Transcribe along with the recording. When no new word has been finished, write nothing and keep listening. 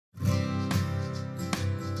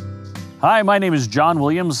Hi, my name is John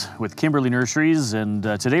Williams with Kimberly Nurseries, and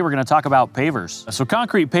today we're going to talk about pavers. So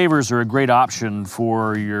concrete pavers are a great option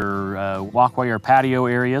for your walkway or patio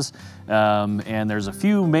areas, and there's a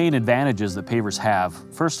few main advantages that pavers have.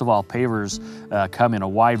 First of all, pavers come in a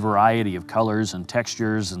wide variety of colors and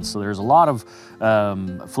textures, and so there's a lot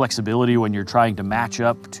of flexibility when you're trying to match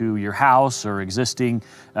up to your house or existing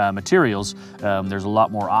materials. There's a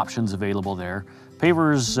lot more options available there.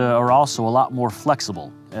 Pavers are also a lot more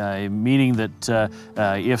flexible, meaning that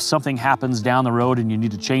if something happens down the road and you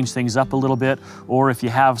need to change things up a little bit, or if you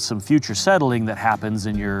have some future settling that happens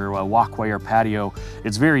in your walkway or patio,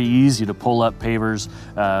 it's very easy to pull up pavers,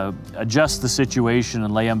 adjust the situation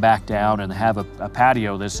and lay them back down and have a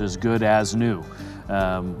patio that's as good as new.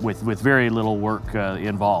 With very little work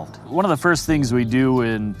involved. One of the first things we do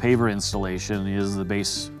in paver installation is the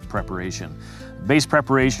base preparation. Base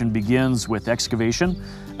preparation begins with excavation.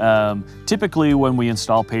 Typically when we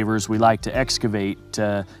install pavers, we like to excavate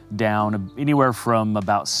down anywhere from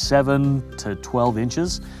about 7 to 12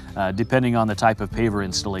 inches, depending on the type of paver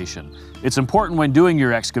installation. It's important when doing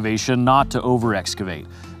your excavation not to over-excavate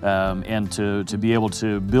and to be able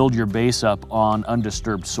to build your base up on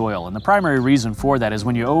undisturbed soil. And the primary reason for that is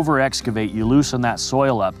when you over-excavate, you loosen that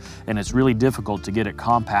soil up, and it's really difficult to get it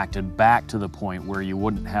compacted back to the point where you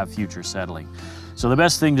wouldn't have future settling. So the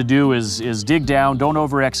best thing to do is dig down, don't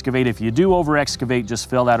over-excavate. If you do over-excavate,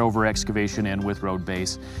 just fill that over-excavation in with road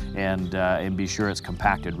base and be sure it's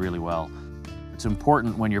compacted really well. It's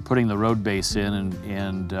important when you're putting the road base in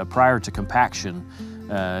and prior to compaction,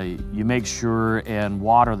 you make sure and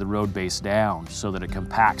water the road base down so that it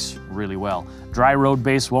compacts really well. Dry road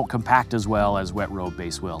base won't compact as well as wet road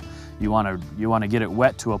base will. You want to get it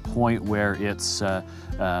wet to a point where it's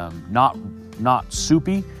not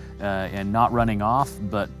soupy and not running off,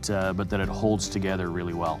 but that it holds together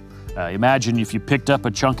really well. Imagine if you picked up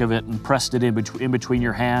a chunk of it and pressed it in between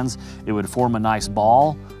your hands, it would form a nice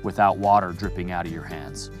ball without water dripping out of your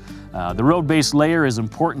hands. The road base layer is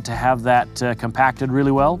important to have that compacted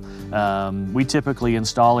really well. We typically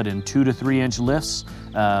install it in 2 to 3 inch lifts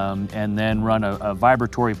and then run a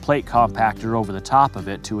vibratory plate compactor over the top of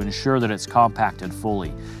it to ensure that it's compacted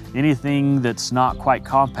fully. Anything that's not quite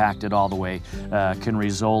compacted all the way can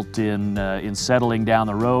result in settling down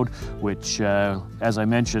the road, which, as I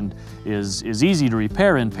mentioned, is easy to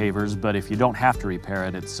repair in pavers, but if you don't have to repair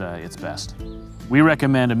it, it's best. We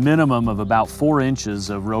recommend a minimum of about 4 inches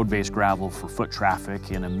of road-based gravel for foot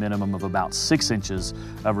traffic and a minimum of about 6 inches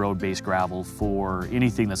of road-based gravel for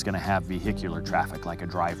anything that's going to have vehicular traffic, like a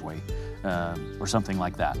driveway or something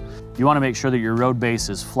like that. You want to make sure that your road base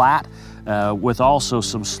is flat with also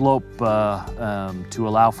some slope to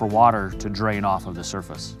allow for water to drain off of the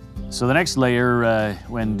surface. So the next layer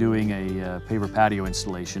when doing a paver patio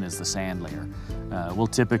installation is the sand layer. We'll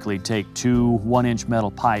typically take 2 1-inch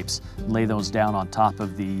metal pipes, lay those down on top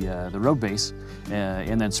of the road base,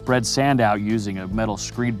 and then spread sand out using a metal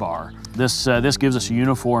screed bar. This gives us a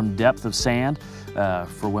uniform depth of sand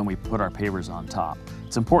for when we put our pavers on top.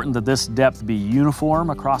 It's important that this depth be uniform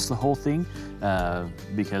across the whole thing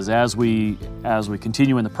because as we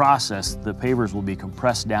continue in the process, the pavers will be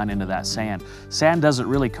compressed down into that sand. Sand doesn't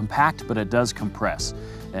really compact, but it does compress.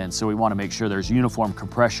 And so we want to make sure there's uniform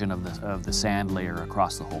compression of the sand layer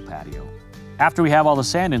across the whole patio. After we have all the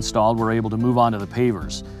sand installed, we're able to move on to the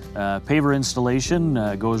pavers. Paver installation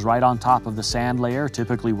goes right on top of the sand layer.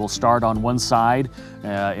 Typically we'll start on one side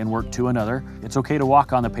and work to another. It's okay to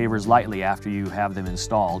walk on the pavers lightly after you have them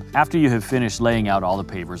installed. After you have finished laying out all the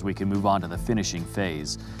pavers, we can move on to the finishing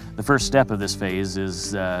phase. The first step of this phase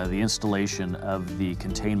is the installation of the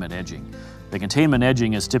containment edging. The containment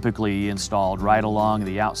edging is typically installed right along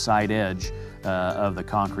the outside edge of the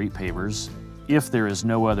concrete pavers if there is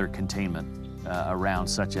no other containment around,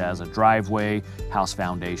 such as a driveway, house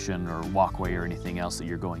foundation, or walkway, or anything else that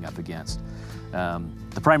you're going up against.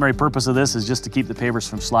 The primary purpose of this is just to keep the pavers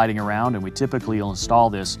from sliding around, and we typically will install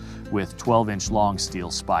this with 12-inch long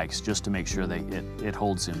steel spikes just to make sure that it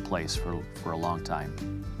holds in place for a long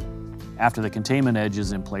time. After the containment edge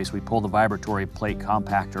is in place, we pull the vibratory plate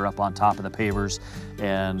compactor up on top of the pavers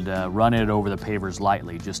and run it over the pavers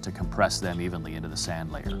lightly just to compress them evenly into the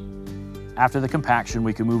sand layer. After the compaction,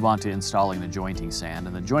 we can move on to installing the jointing sand,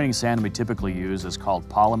 and the jointing sand we typically use is called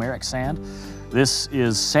polymeric sand. This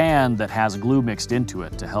is sand that has glue mixed into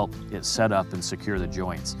it to help it set up and secure the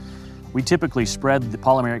joints. We typically spread the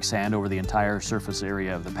polymeric sand over the entire surface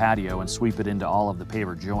area of the patio and sweep it into all of the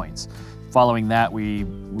paver joints. Following that, we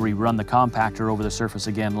run the compactor over the surface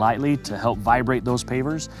again lightly to help vibrate those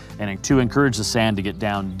pavers and to encourage the sand to get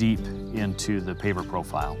down deep into the paver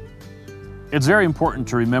profile. It's very important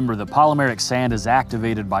to remember that polymeric sand is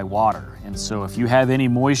activated by water. And so if you have any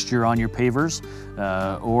moisture on your pavers,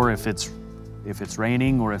 or if it's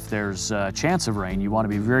raining or if there's a chance of rain, you want to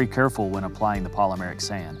be very careful when applying the polymeric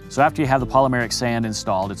sand. So after you have the polymeric sand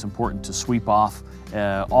installed, it's important to sweep off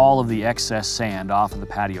all of the excess sand off of the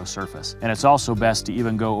patio surface. And it's also best to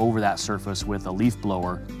even go over that surface with a leaf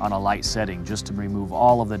blower on a light setting just to remove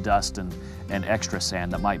all of the dust and extra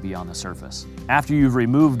sand that might be on the surface. After you've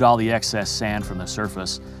removed all the excess sand from the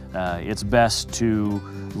surface, it's best to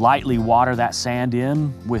lightly water that sand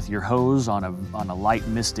in with your hose on a light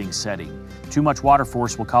misting setting. Too much water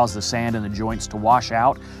force will cause the sand in the joints to wash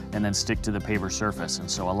out and then stick to the paver surface.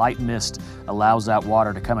 And so a light mist allows that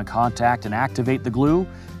water to come in contact and activate the glue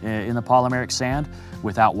in the polymeric sand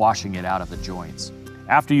without washing it out of the joints.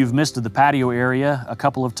 After you've misted the patio area a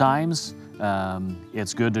couple of times,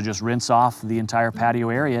 it's good to just rinse off the entire patio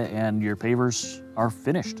area and your pavers are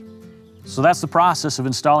finished. So that's the process of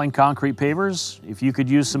installing concrete pavers. If you could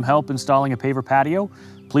use some help installing a paver patio,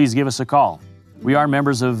 please give us a call. We are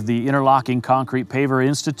members of the Interlocking Concrete Paver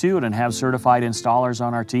Institute and have certified installers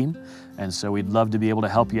on our team, and so we'd love to be able to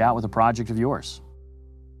help you out with a project of yours.